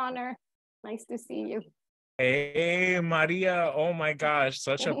getting late. Connor, nice to see you. Hey, Maria. Oh my gosh,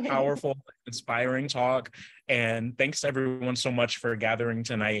 such a powerful, inspiring talk. And thanks to everyone so much for gathering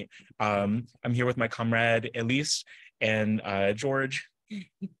tonight. I'm here with my comrade, Elise, and George.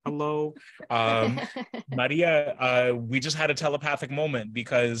 Hello. Maria, we just had a telepathic moment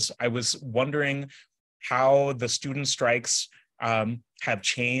because I was wondering how the student strikes have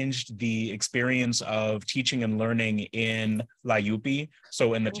changed the experience of teaching and learning in La UPI.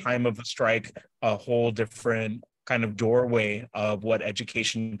 So in the time of the strike, a whole different kind of doorway of what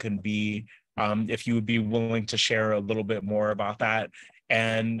education can be. If you would be willing to share a little bit more about that.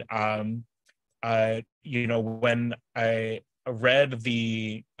 And, you know, when I read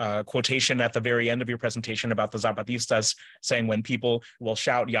the quotation at the very end of your presentation about the Zapatistas saying when people will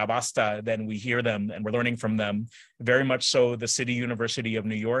shout "Ya basta," then we hear them and we're learning from them. Very much so, the City University of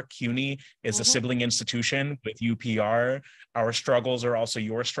New York, CUNY, is a sibling institution with UPR. Our struggles are also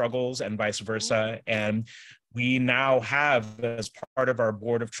your struggles and vice versa. And we now have, as part of our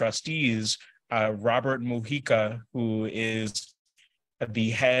board of trustees, Robert Mujica, who is the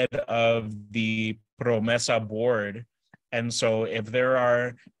head of the PROMESA board. And so if there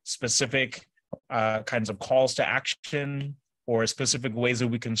are specific kinds of calls to action or specific ways that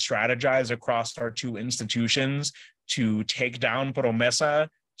we can strategize across our two institutions to take down PROMESA,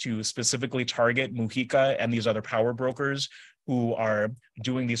 to specifically target Mujica and these other power brokers who are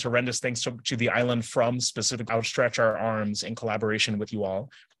doing these horrendous things to the island from specific, outstretch our arms in collaboration with you all.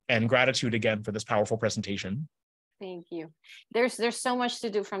 And gratitude again for this powerful presentation. Thank you. There's so much to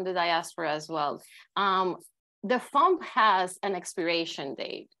do from the diaspora as well. The FOMB has an expiration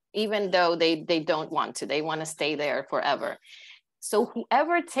date, even though they don't want to. They want to stay there forever. So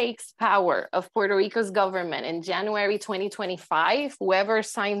whoever takes power of Puerto Rico's government in January 2025, whoever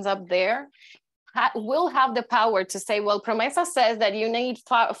signs up there, will have the power to say, well, PROMESA says that you need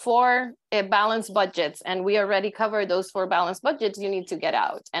 4 balanced budgets, and we already covered those 4 balanced budgets. You need to get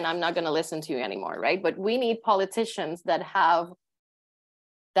out, and I'm not going to listen to you anymore, right? But we need politicians that have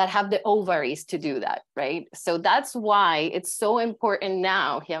the ovaries to do that, right? So that's why it's so important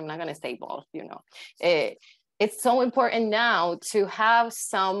now. Here, I'm not going to say both, you know. It's so important now to have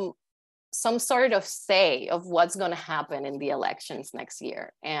some sort of say of what's going to happen in the elections next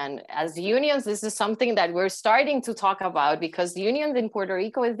year. And as unions, this is something that we're starting to talk about, because unions in Puerto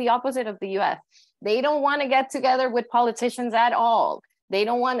Rico is the opposite of the US. They don't want to get together with politicians at all. They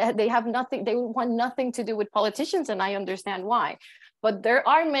want nothing to do with politicians, and I understand why. But there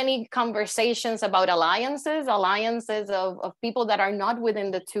are many conversations about alliances of people that are not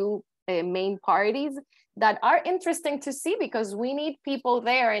within the two main parties that are interesting to see, because we need people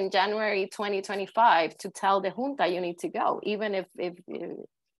there in January 2025 to tell the junta you need to go, even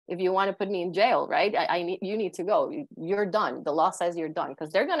if you want to put me in jail, right? You need to go. You're done. The law says you're done,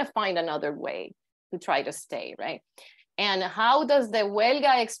 because they're going to find another way to try to stay, right? And how does the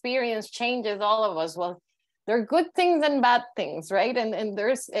huelga experience changes all of us? Well, there are good things and bad things, right? And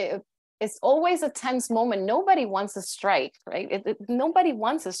it's always a tense moment. Nobody wants a strike, right? Nobody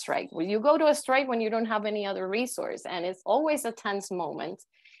wants a strike. Well, you go to a strike when you don't have any other resource, and it's always a tense moment.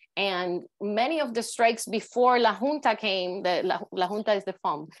 And many of the strikes before La Junta came, La Junta is the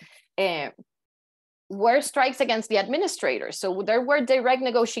FOMB, were strikes against the administrators. So there were direct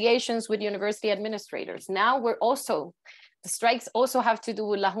negotiations with university administrators. Now the strikes also have to do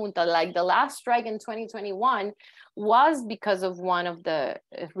with La Junta. Like the last strike in 2021 was because of one of the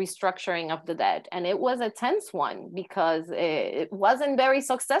restructuring of the debt. And it was a tense one, because it wasn't very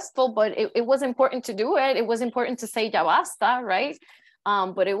successful, but it was important to do it. It was important to say ya basta, right?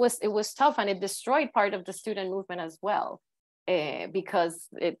 But it was tough, and it destroyed part of the student movement as well, because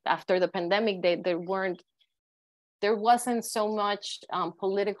after the pandemic, there wasn't so much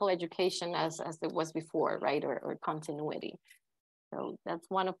political education as there was before, right? Or continuity. So that's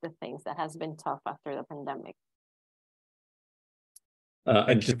one of the things that has been tough after the pandemic.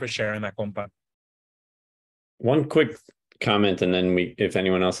 Thank you for sharing that, compa. One quick comment, and then if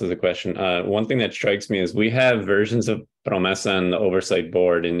anyone else has a question. One thing that strikes me is we have versions of PROMESA and the Oversight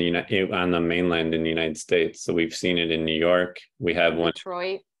Board on the mainland in the United States. So we've seen it in New York. We have one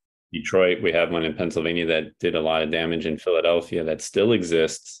Detroit. We have one in Pennsylvania that did a lot of damage. In Philadelphia that still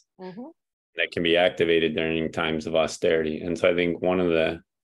exists, that can be activated during times of austerity. And so I think one of the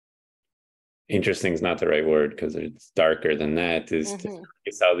interesting is not the right word, because it's darker than that, is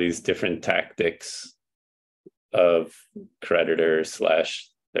it's how these different tactics of creditors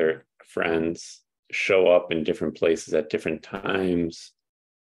 / their friends show up in different places at different times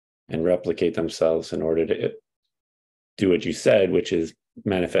and replicate themselves in order to do what you said, which is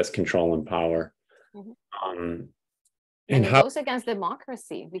manifest control and power. And it goes against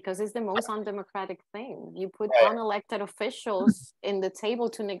democracy, because it's the most undemocratic thing. You put unelected officials in the table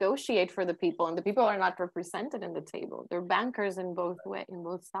to negotiate for the people, and the people are not represented in the table. They're bankers in both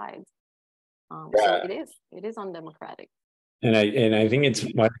sides. So it is undemocratic. And I think it's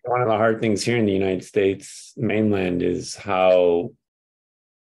one of the hard things here in the United States mainland is how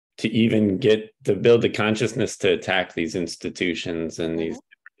to even get to build the consciousness to attack these institutions and these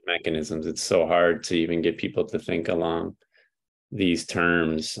mechanisms. It's so hard to even get people to think along these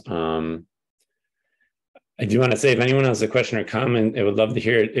terms. I do want to say, if anyone has a question or comment, I would love to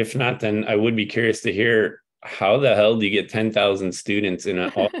hear it. If not, then I would be curious to hear, how the hell do you get 10,000 students in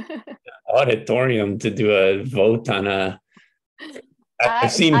an auditorium to do a vote on a...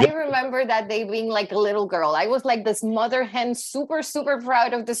 I remember that day being like a little girl. I was like this mother hen, super, super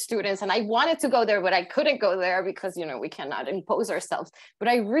proud of the students. And I wanted to go there, but I couldn't go there because, we cannot impose ourselves. But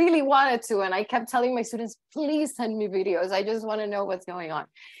I really wanted to. And I kept telling my students, please send me videos. I just want to know what's going on.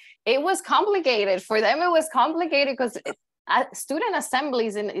 It was complicated. For them, it was complicated because student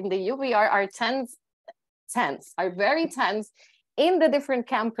assemblies in the UBR are are very tense in the different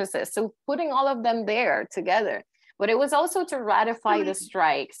campuses. So putting all of them there together. But it was also to ratify the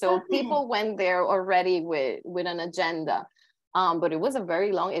strike. So people went there already with an agenda. But it was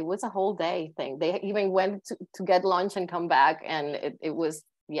it was a whole day thing. They even went to get lunch and come back. And it was,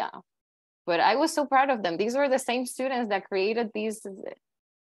 But I was so proud of them. These were the same students that created these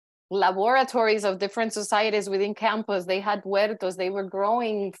laboratories of different societies within campus. They had huertos, they were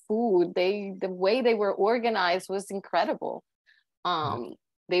growing food. The way they were organized was incredible.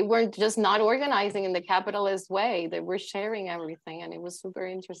 They weren't just not organizing in the capitalist way. They were sharing everything, and it was super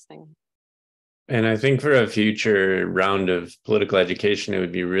interesting. And I think for a future round of political education, it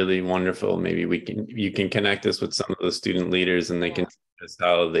would be really wonderful. Maybe you can connect us with some of the student leaders, and they can tell us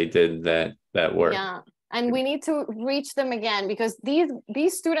how they did that work. Yeah, and we need to reach them again, because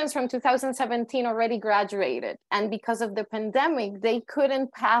these students from 2017 already graduated, and because of the pandemic, they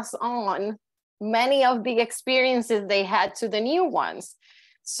couldn't pass on many of the experiences they had to the new ones.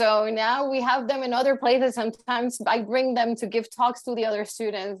 So now we have them in other places. Sometimes I bring them to give talks to the other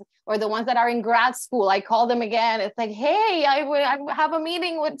students, or the ones that are in grad school. I call them again. It's like, hey, I have a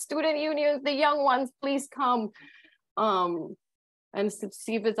meeting with student unions, the young ones, please come. And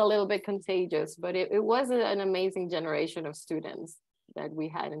see if it's a little bit contagious. But it was an amazing generation of students that we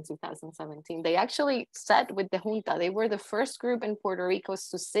had in 2017. They actually sat with the junta. They were the first group in Puerto Rico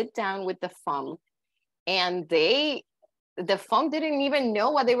to sit down with the FOMB. And the FOMB didn't even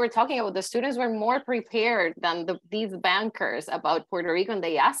know what they were talking about. The students were more prepared than these bankers about Puerto Rico, and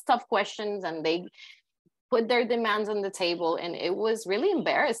they asked tough questions, and they put their demands on the table, and it was really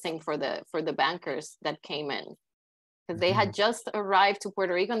embarrassing for the bankers that came in, because they had just arrived to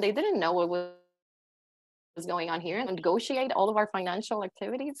Puerto Rico and they didn't know what was going on here, and negotiate all of our financial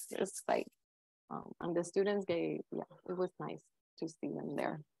activities. It's like, and the students it was nice to see them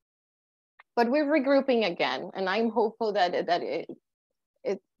there. But we're regrouping again, and I'm hopeful that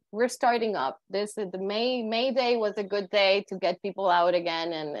we're starting up. This is the May Day was a good day to get people out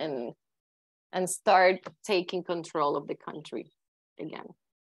again and start taking control of the country again.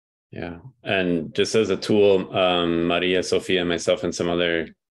 Yeah, and just as a tool, Maria, Sofia, myself, and some other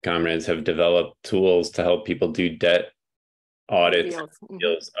comrades have developed tools to help people do debt audits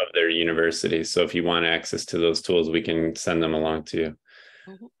deals of their universities. So if you want access to those tools, we can send them along to you.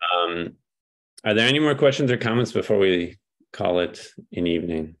 Are there any more questions or comments before we call it an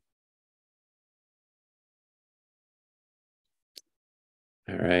evening?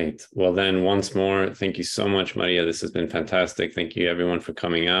 All right. Well, then once more, thank you so much, Maria. This has been fantastic. Thank you, everyone, for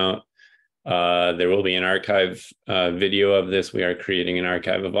coming out. There will be an archive video of this. We are creating an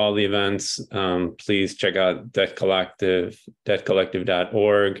archive of all the events. Please check out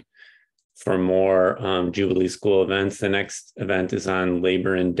debtcollective.org for more Jubilee School events. The next event is on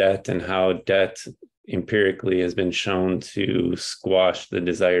labor and debt, and how debt empirically has been shown to squash the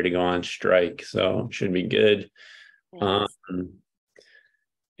desire to go on strike. So it should be good. Yes.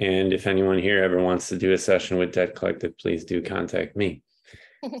 And if anyone here ever wants to do a session with Debt Collective, please do contact me.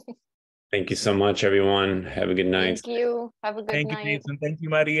 Thank you so much, everyone. Have a good night. Thank you. Have a good night. Thank you, Jason. Thank you,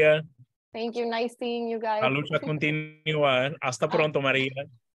 Maria. Thank you. Nice seeing you guys. La lucha continúa. Hasta pronto, Maria.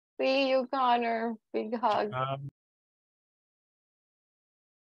 See you, Connor. Big hug.